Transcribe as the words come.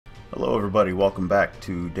Hello everybody, welcome back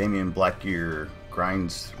to Damionblackgear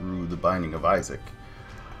Grinds Through the Binding of Isaac.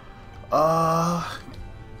 Yeah,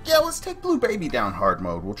 let's take Blue Baby down hard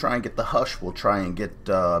mode. We'll try and get the Hush, we'll try and get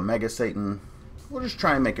Mega Satan. We'll just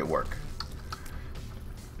try and make it work.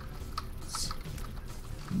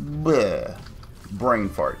 Bleh. Brain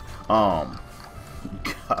fart.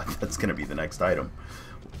 God, that's gonna be the next item.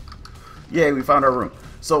 Yay, we found our room.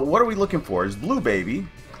 So what are we looking for? Is Blue Baby.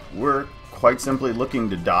 We're quite simply looking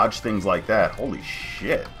to dodge things like that. Holy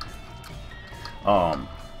shit. We're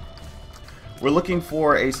looking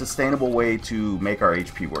for a sustainable way to make our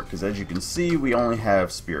HP work, because as you can see, we only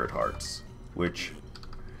have Spirit Hearts, which...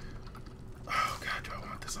 Oh god, do I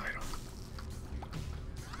want this item?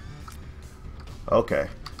 Okay.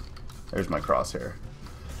 There's my crosshair.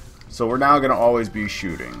 So we're now going to always be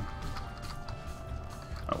shooting.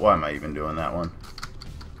 Why am I even doing that one?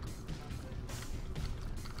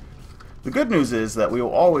 The good news is that we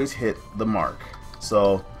will always hit the mark,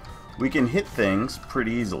 so we can hit things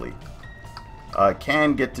pretty easily. It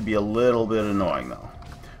can get to be a little bit annoying though.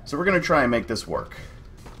 So we're going to try and make this work.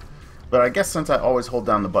 But I guess since I always hold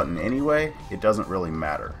down the button anyway, it doesn't really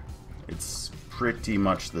matter. It's pretty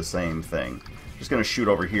much the same thing. Just going to shoot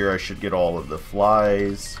over here. I should get all of the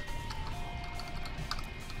flies.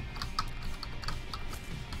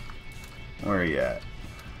 Where are you at?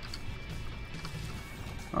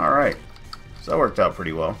 Alright. So that worked out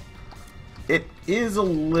pretty well. It is a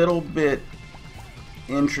little bit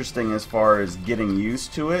interesting as far as getting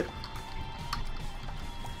used to it,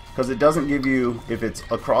 because it doesn't give you, if it's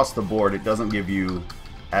across the board, it doesn't give you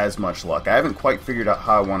as much luck. I haven't quite figured out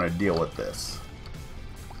how I want to deal with this.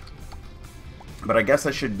 But I guess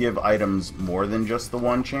I should give items more than just the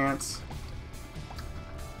one chance.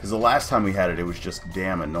 Because the last time we had it, it was just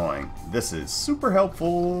damn annoying. This is super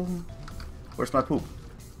helpful. Where's my poop?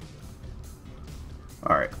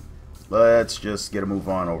 Alright, let's just get a move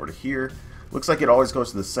on over to here. Looks like it always goes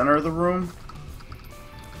to the center of the room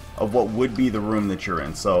of what would be the room that you're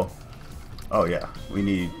in. So, oh yeah, we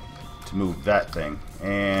need to move that thing.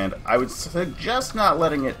 And I would suggest not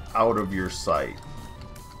letting it out of your sight.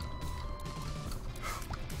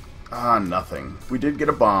 Nothing. We did get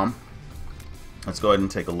a bomb. Let's go ahead and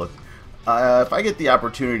take a look. If I get the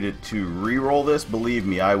opportunity to re-roll this, believe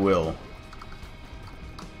me, I will.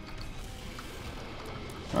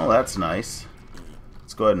 Oh, that's nice.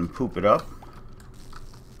 Let's go ahead and poop it up.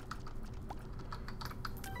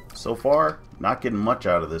 So far, not getting much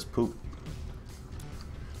out of this poop.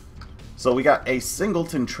 So we got a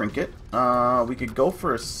singleton trinket. We could go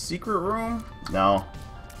for a secret room. No,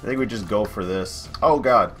 I think we just go for this. Oh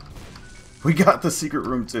god, we got the secret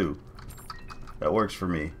room too. That works for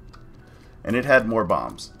me. And it had more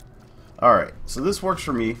bombs. Alright, so this works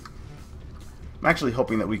for me. I'm actually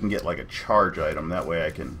hoping that we can get like a charge item. That way I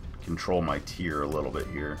can control my tier a little bit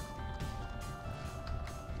here.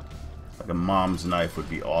 Like a mom's knife would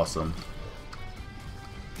be awesome.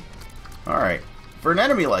 Alright. For an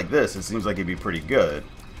enemy like this, it seems like it'd be pretty good.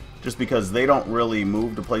 Just because they don't really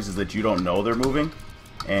move to places that you don't know they're moving.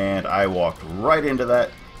 And I walked right into that.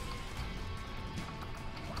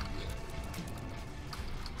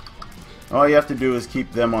 All you have to do is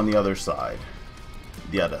keep them on the other side.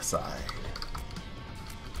 The other side.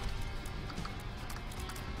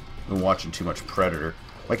 Been watching too much Predator.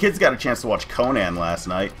 My kids got a chance to watch Conan last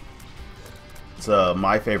night. It's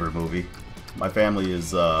my favorite movie. My family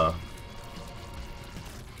is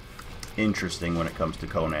interesting when it comes to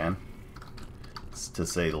Conan, to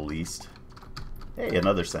say the least. Hey,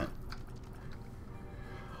 another scent.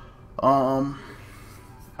 I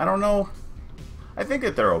don't know. I think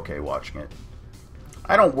that they're okay watching it.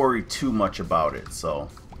 I don't worry too much about it, so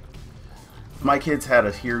if my kids had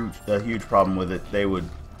a huge problem with it, they would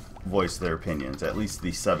voice their opinions. At least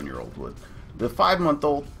the 7-year-old would. The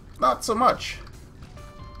 5-month-old, not so much.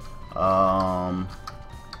 See, I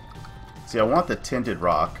want the tinted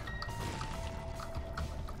rock.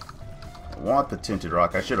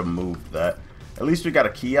 I should have moved that. At least we got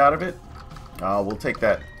a key out of it. We'll take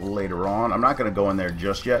that later on. I'm not going to go in there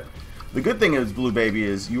just yet. The good thing is, Blue Baby,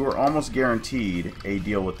 is you are almost guaranteed a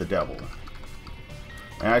deal with the devil.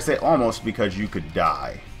 And I say almost because you could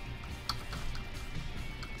die.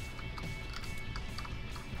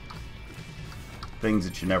 Things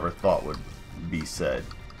that you never thought would be said.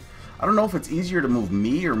 I don't know if it's easier to move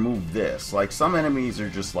me or move this. Like, some enemies are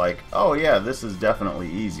just like, oh yeah, this is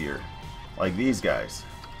definitely easier. Like these guys.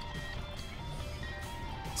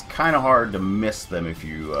 It's kind of hard to miss them if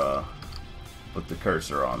you put the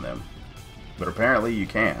cursor on them. But apparently you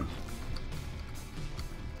can.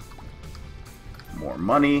 More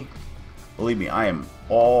money. Believe me, I am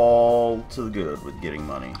all to the good with getting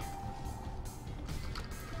money.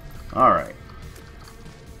 Alright.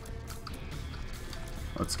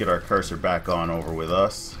 Let's get our cursor back on over with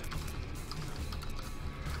us.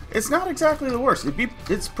 It's not exactly the worst.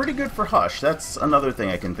 It's pretty good for Hush. That's another thing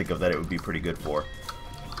I can think of that it would be pretty good for.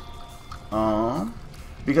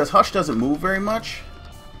 Because Hush doesn't move very much.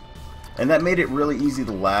 And that made it really easy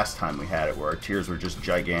the last time we had it, where our tiers were just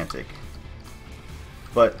gigantic.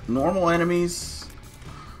 But normal enemies,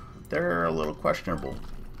 they're a little questionable.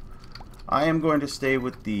 I am going to stay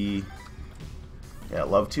with the... Yeah,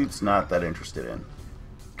 Love Toot's not that interested in.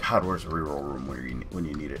 God, where's a reroll room when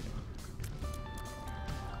you need it?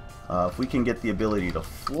 If we can get the ability to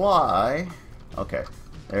fly... Okay,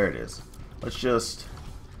 there it is. Let's just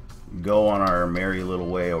go on our merry little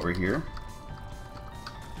way over here.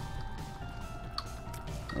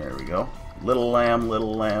 There we go. Little lamb,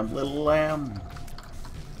 little lamb, little lamb.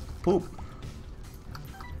 Poop.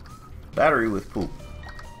 Battery with poop.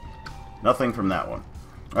 Nothing from that one.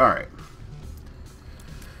 Alright.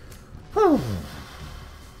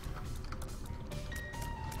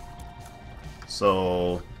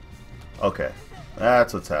 So, okay.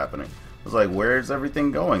 That's what's happening. I was like, where's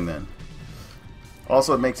everything going then?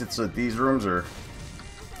 Also, it makes it so that these rooms are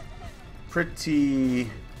pretty...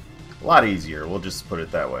 a lot easier. We'll just put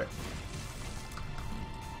it that way.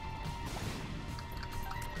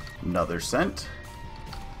 Another scent.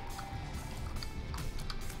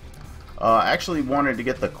 I actually wanted to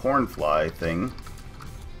get the cornfly thing.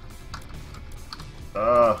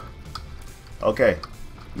 Okay.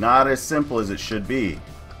 Not as simple as it should be.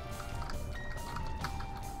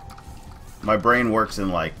 My brain works in,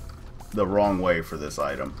 like, the wrong way for this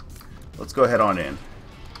item. Let's go ahead on in.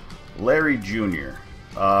 Larry Jr.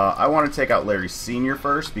 I want to take out Larry Sr.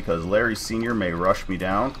 first, because Larry Sr. may rush me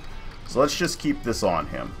down. So let's just keep this on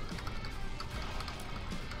him.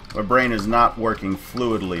 My brain is not working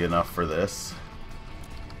fluidly enough for this.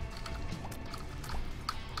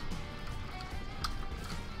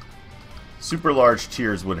 Super large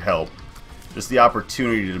tiers would help. Just the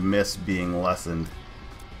opportunity to miss being lessened.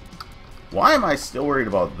 Why am I still worried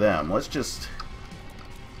about them? Let's just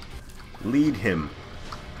lead him.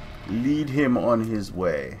 Lead him on his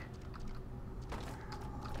way.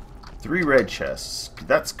 3 red chests.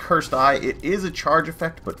 That's Cursed Eye. It is a charge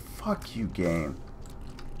effect, but fuck you, game.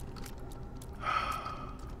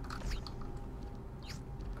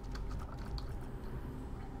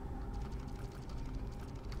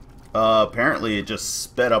 Apparently it just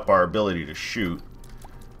sped up our ability to shoot.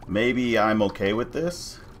 Maybe I'm okay with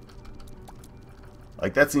this.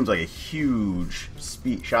 Like, that seems like a huge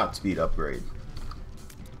shot speed upgrade.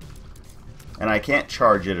 And I can't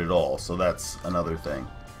charge it at all, so that's another thing.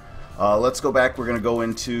 Let's go back. We're going to go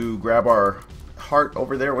into grab our heart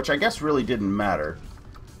over there, which I guess really didn't matter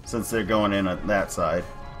since they're going in at that side.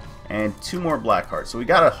 And 2 more black hearts. So we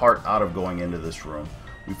got a heart out of going into this room.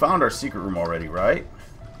 We found our secret room already, right?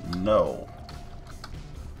 No.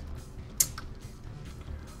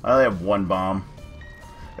 I only have 1 bomb.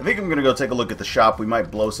 I think I'm going to go take a look at the shop. We might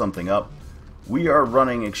blow something up. We are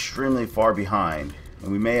running extremely far behind.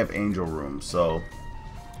 And we may have angel rooms, so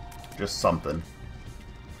just something.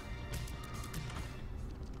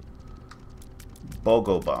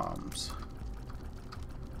 BOGO bombs.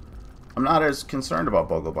 I'm not as concerned about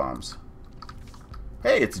BOGO bombs.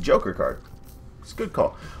 Hey, it's a Joker card. It's a good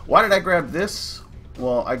call. Why did I grab this?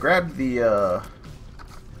 Well, I grabbed the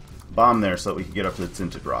bomb there so that we could get up to the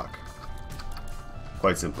tinted rock.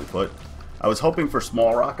 Quite simply put. I was hoping for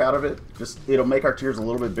small rock out of it. Just, it'll make our tiers a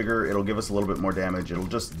little bit bigger. It'll give us a little bit more damage. It'll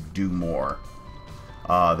just do more.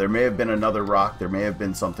 There may have been another rock. There may have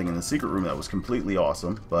been something in the secret room that was completely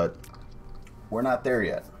awesome, but we're not there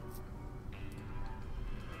yet.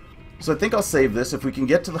 So I think I'll save this. If we can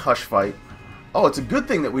get to the Hush fight. Oh, it's a good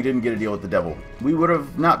thing that we didn't get a deal with the devil. We would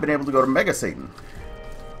have not been able to go to Mega Satan.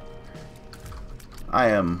 I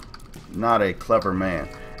am not a clever man.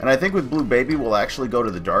 And I think with Blue Baby, we'll actually go to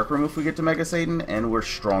the Dark Room if we get to Mega Satan, and we're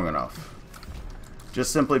strong enough.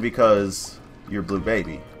 Just simply because you're Blue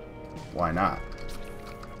Baby. Why not?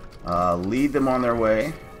 Lead them on their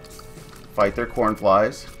way. Fight their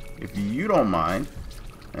cornflies. If you don't mind.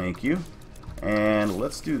 Thank you. And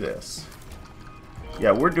let's do this.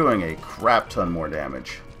 Yeah, we're doing a crap ton more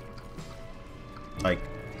damage. Like,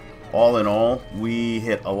 all in all, we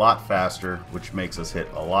hit a lot faster, which makes us hit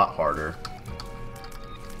a lot harder.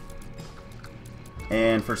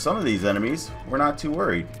 And for some of these enemies, we're not too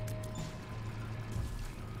worried.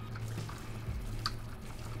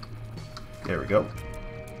 There we go.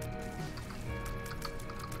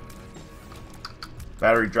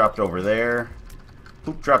 Battery dropped over there.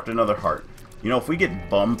 Poop dropped another heart. You know, if we get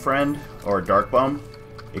Bum Friend or Dark Bum,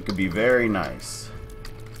 it could be very nice.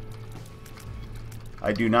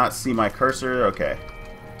 I do not see my cursor. Okay.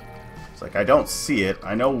 It's like I don't see it.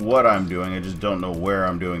 I know what I'm doing. I just don't know where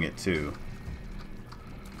I'm doing it to.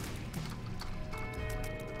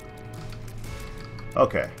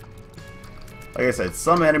 Okay. Like I said,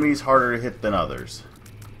 some enemies harder to hit than others.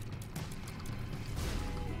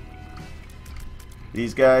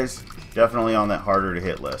 These guys, definitely on that harder to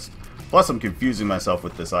hit list. Plus, I'm confusing myself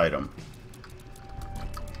with this item.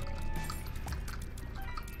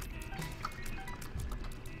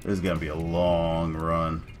 This is going to be a long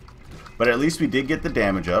run. But at least we did get the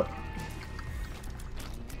damage up.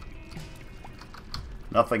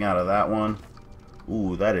 Nothing out of that one.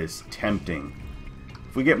 Ooh, that is tempting.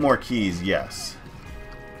 If we get more keys, yes.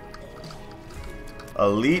 A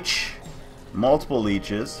leech. Multiple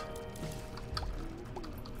leeches.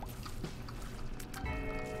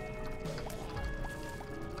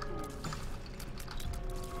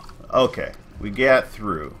 Okay, we got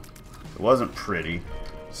through. It wasn't pretty.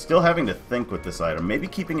 Still having to think with this item. Maybe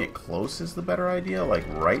keeping it close is the better idea, like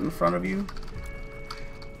right in front of you?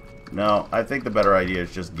 No, I think the better idea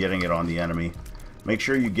is just getting it on the enemy. Make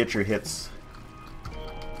sure you get your hits.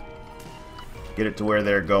 Get it to where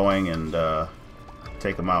they're going and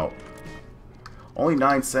take them out. Only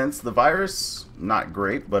 9 cents. The virus, not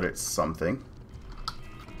great, but it's something.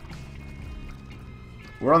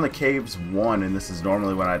 We're on the caves 1, and this is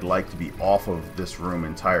normally when I'd like to be off of this room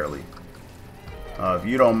entirely. If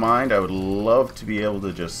you don't mind, I would love to be able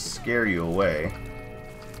to just scare you away.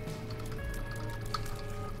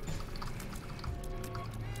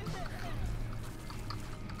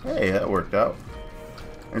 Hey, that worked out.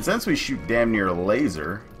 And since we shoot damn near a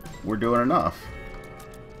laser, we're doing enough.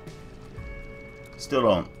 Still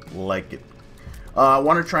don't like it. I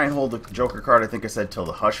want to try and hold the Joker card, I think I said, till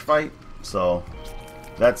the Hush fight. So,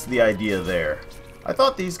 that's the idea there. I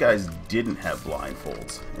thought these guys didn't have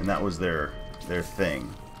blindfolds, and that was their thing.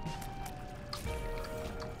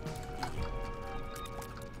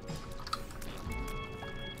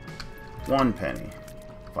 One penny.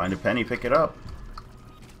 Find a penny, pick it up.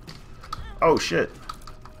 Oh shit.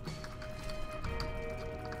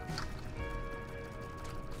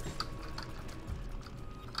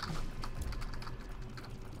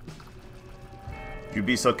 Would you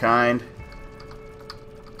be so kind?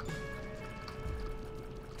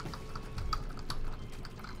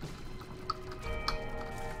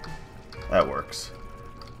 That works.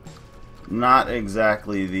 Not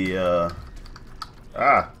exactly the,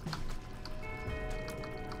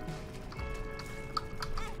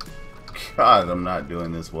 God, I'm not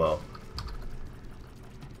doing this well.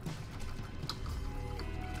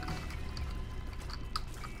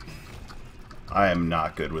 I am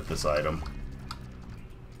not good with this item.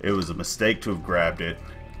 It was a mistake to have grabbed it.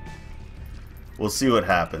 We'll see what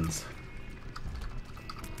happens.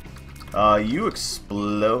 You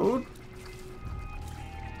explode?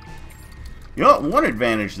 You know what? One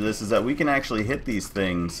advantage to this is that we can actually hit these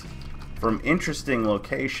things from interesting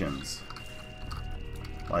locations.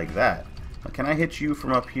 Like that. Can I hit you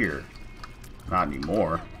from up here? Not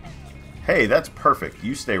anymore. Hey, that's perfect.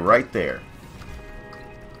 You stay right there.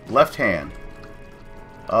 Left hand.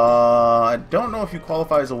 I don't know if you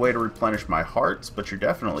qualify as a way to replenish my hearts, but you're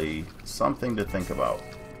definitely something to think about.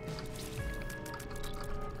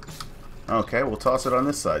 Okay, we'll toss it on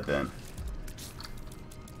this side then.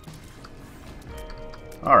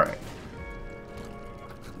 Alright.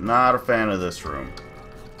 Not a fan of this room.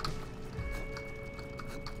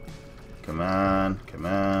 Come on, come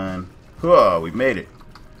on. Whoa, we made it.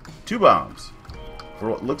 2 bombs. For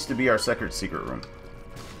what looks to be our secret room.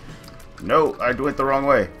 No, I went the wrong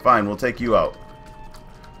way. Fine, we'll take you out.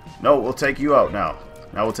 No, we'll take you out now.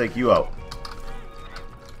 Now we'll take you out.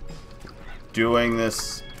 Doing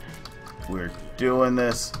this. We're doing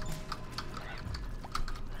this.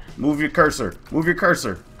 Move your cursor. Move your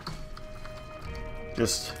cursor.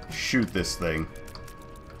 Just shoot this thing.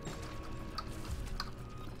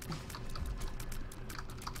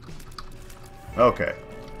 Okay.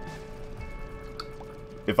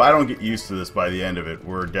 If I don't get used to this by the end of it,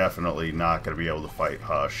 we're definitely not going to be able to fight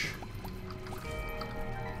Hush.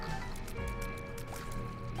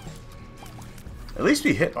 At least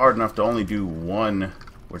we hit hard enough to only do one.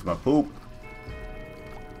 Where's my poop?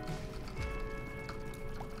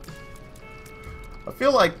 I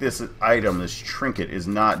feel like this item, this trinket, is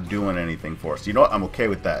not doing anything for us. You know what? I'm okay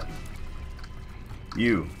with that.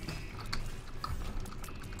 You.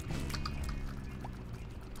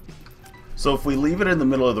 So if we leave it in the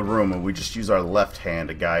middle of the room and we just use our left hand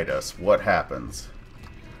to guide us, what happens?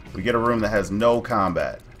 We get a room that has no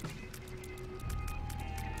combat.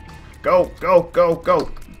 Go, go, go, go!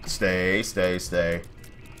 Stay, stay, stay.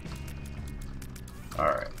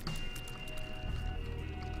 Alright.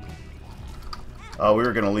 Oh, we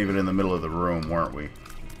were going to leave it in the middle of the room, weren't we?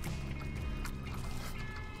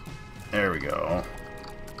 There we go.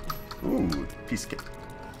 Ooh, piece of cake.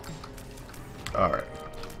 Alright.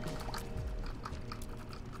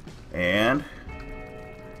 And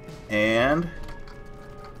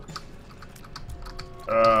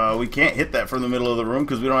we can't hit that from the middle of the room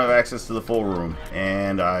because we don't have access to the full room.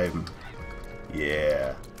 And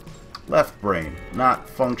yeah. Left brain, not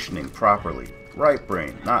functioning properly. Right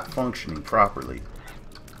brain, not functioning properly.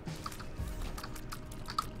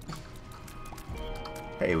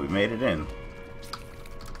 Hey, we made it in.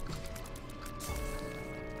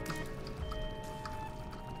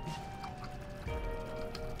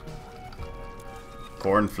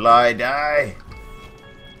 Cornfly, die!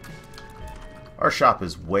 Our shop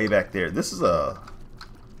is way back there. This is a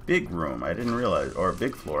big room. I didn't realize, or a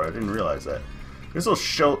big floor. I didn't realize that. This will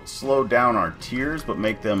slow down our tiers, but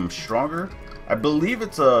make them stronger. I believe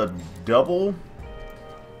it's a double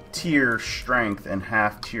tier strength and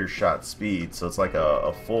half tier shot speed, so it's like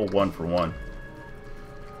a full 1-for-1.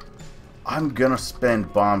 I'm gonna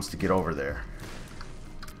spend bombs to get over there.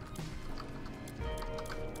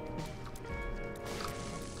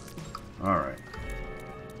 Alright.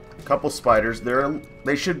 A couple spiders.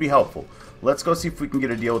 They should be helpful. Let's go see if we can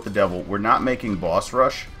get a deal with the devil. We're not making boss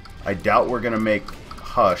rush. I doubt we're gonna make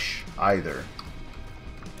hush either.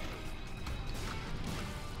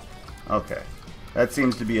 Okay. That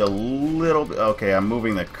seems to be a little bit... Okay, I'm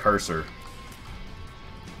moving the cursor.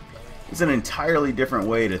 It's an entirely different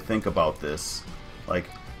way to think about this. Like,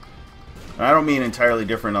 I don't mean entirely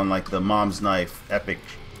different on like the mom's knife epic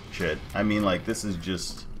shit. I mean like this is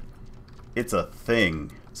just... It's a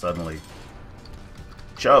thing, suddenly.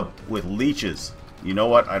 Chub with leeches. You know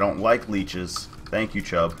what? I don't like leeches. Thank you,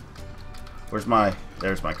 Chub. Where's my...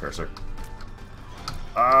 There's my cursor.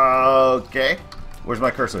 Okay. Where's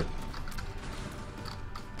my cursor?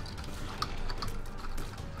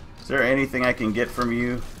 Is there anything I can get from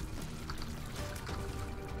you?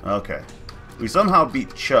 Okay. We somehow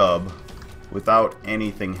beat Chub without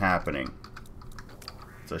anything happening.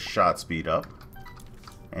 It's a shot speed up.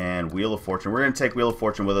 And Wheel of Fortune. We're going to take Wheel of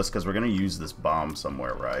Fortune with us because we're going to use this bomb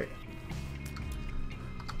somewhere, right?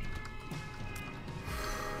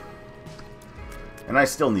 And I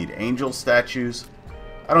still need angel statues.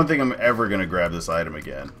 I don't think I'm ever going to grab this item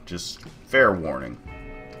again. Just fair warning.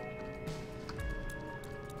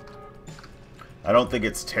 I don't think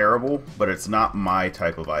it's terrible, but it's not my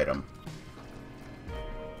type of item.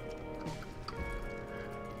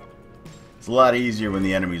 It's a lot easier when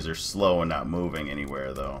the enemies are slow and not moving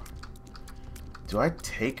anywhere, though. Do I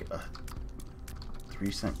take a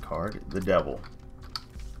 3-cent card? The devil.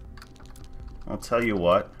 I'll tell you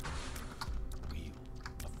what.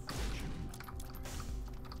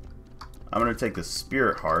 I'm going to take the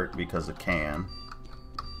spirit heart because I can.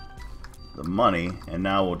 The money, and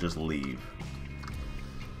now we'll just leave.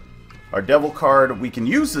 Our devil card, we can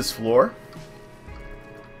use this floor.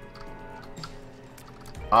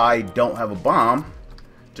 I don't have a bomb.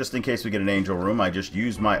 Just in case we get an angel room, I just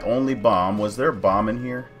used my only bomb. Was there a bomb in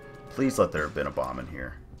here? Please let there have been a bomb in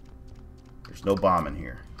here. There's no bomb in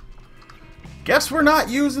here. Guess we're not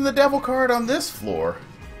using the devil card on this floor.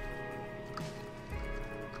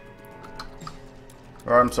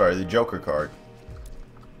 Or I'm sorry, the Joker card.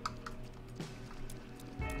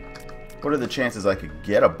 What are the chances I could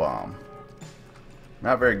get a bomb?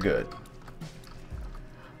 Not very good.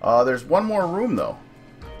 There's one more room though.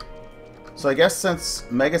 So I guess since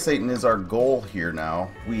Mega Satan is our goal here now,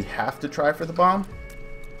 we have to try for the bomb.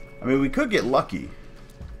 I mean, we could get lucky.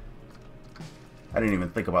 I didn't even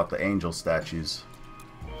think about the angel statues.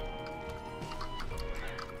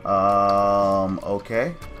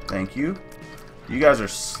 Okay. Thank you. You guys are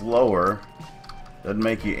slower. Doesn't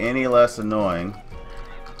make you any less annoying.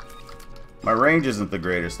 My range isn't the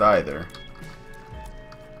greatest either.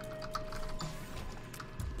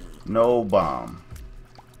 No bomb.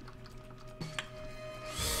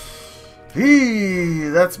 Eee,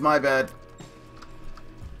 that's my bad.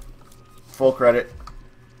 Full credit.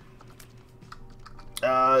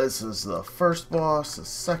 This is the first boss, the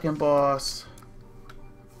second boss.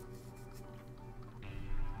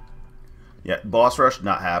 Yeah, boss rush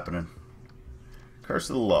not happening. Curse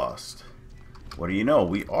of the Lost. What do you know?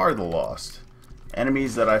 We are the Lost.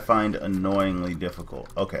 Enemies that I find annoyingly difficult.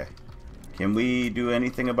 Okay. Can we do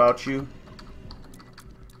anything about you?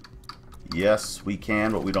 Yes, we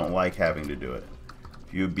can, but we don't like having to do it.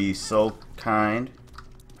 If you would be so kind.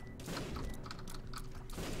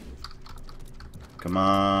 Come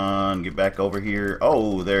on, get back over here.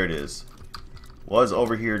 Oh, there it is. Was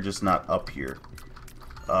over here, just not up here.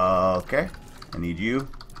 Okay. I need you.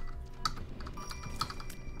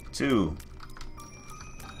 2.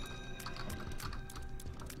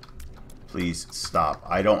 Please stop.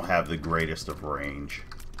 I don't have the greatest of range.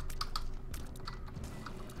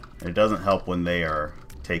 And it doesn't help when they are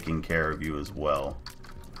taking care of you as well.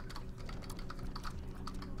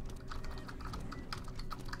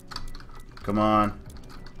 Come on.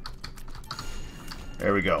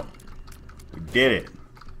 There we go. We did it.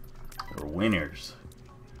 We're winners.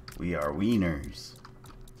 We are wieners.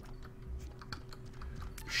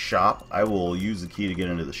 Shop. I will use the key to get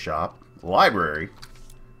into the shop. Library.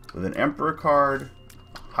 With an Emperor card,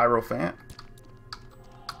 Hierophant,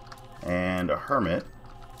 and a Hermit,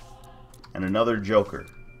 and another Joker.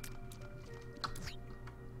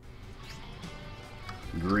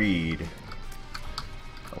 Greed.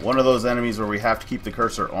 One of those enemies where we have to keep the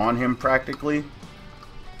cursor on him practically.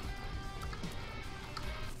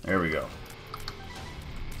 There we go.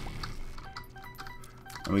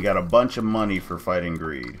 And we got a bunch of money for fighting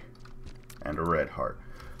Greed. And a red heart.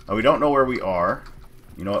 Now we don't know where we are.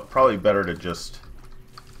 You know what? Probably better to just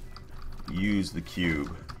use the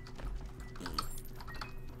cube.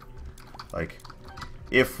 Like,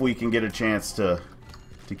 if we can get a chance to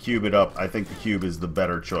cube it up, I think the cube is the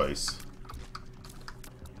better choice.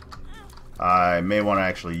 I may want to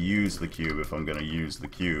actually use the cube if I'm going to use the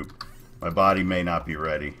cube. My body may not be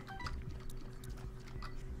ready.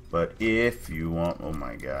 But if you want... Oh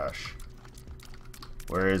my gosh.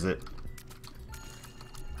 Where is it?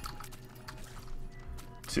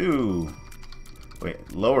 2.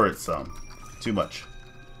 Wait, lower it some. Too much.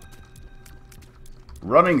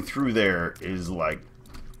 Running through there is like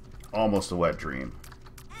almost a wet dream.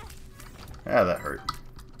 Ah, that hurt.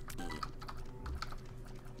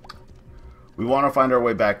 We want to find our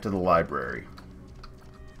way back to the library.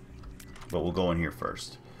 But we'll go in here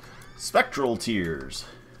first. Spectral tears.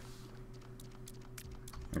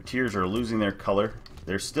 Our tears are losing their color.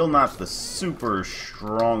 They're still not the super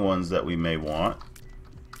strong ones that we may want.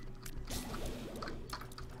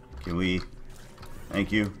 Can we?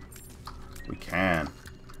 Thank you. We can.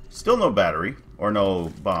 Still no battery. Or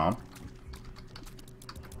no bomb.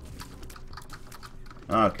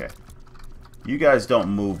 Okay. You guys don't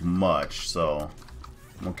move much, so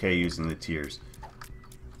I'm okay using the tears.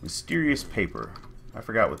 Mysterious paper. I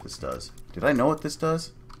forgot what this does. Did I know what this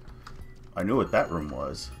does? I knew what that room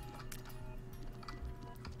was.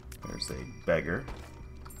 There's a beggar.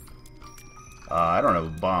 I don't have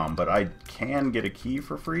a bomb, but I can get a key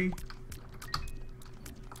for free.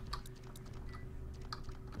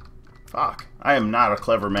 Fuck. I am not a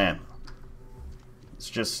clever man. It's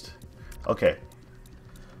just... Okay.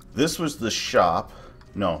 This was the shop.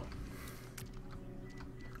 No.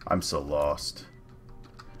 I'm so lost.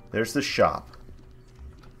 There's the shop.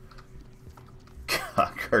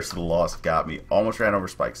 God, Curse of the Lost got me. Almost ran over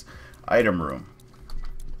spikes. Item room.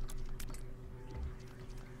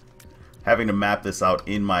 Having to map this out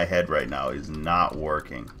in my head right now is not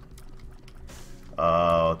working.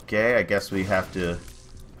 Okay, I guess we have to...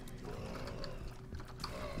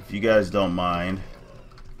 If you guys don't mind...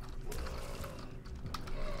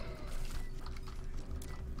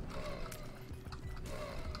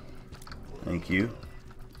 Thank you.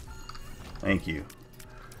 Thank you.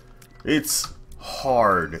 It's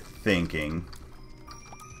hard thinking.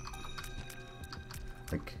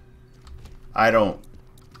 Like, I don't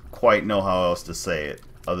quite know how else to say it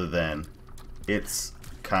other than it's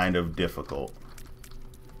kind of difficult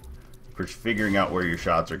for figuring out where your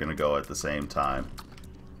shots are going to go at the same time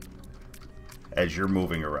as you're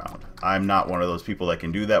moving around. I'm not one of those people that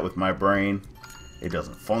can do that with my brain. It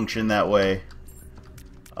doesn't function that way.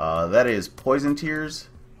 That is poison tears.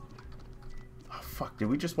 Oh, fuck, did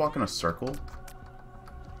we just walk in a circle?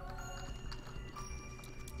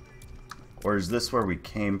 Or is this where we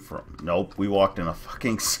came from? Nope, we walked in a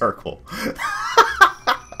fucking circle.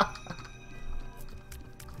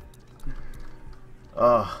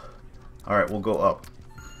 Alright, we'll go up.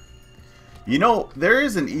 You know, there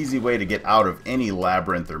is an easy way to get out of any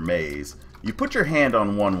labyrinth or maze. You put your hand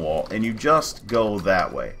on one wall and you just go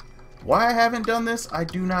that way. Why I haven't done this, I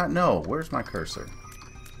do not know. Where's my cursor?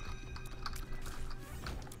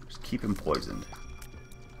 Just keep him poisoned.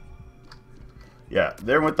 Yeah,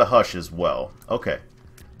 there went the hush as well. Okay.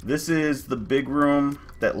 This is the big room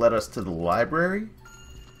that led us to the library.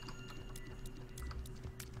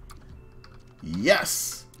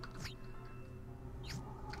 Yes!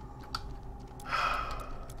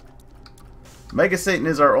 Mega Satan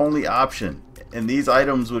is our only option, and these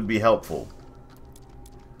items would be helpful.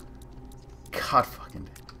 God fucking...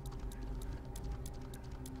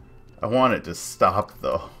 I want it to stop,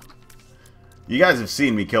 though. You guys have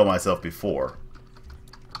seen me kill myself before.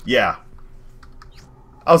 Yeah.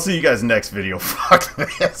 I'll see you guys next video. Fuck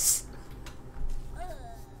this.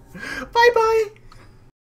 Bye-bye.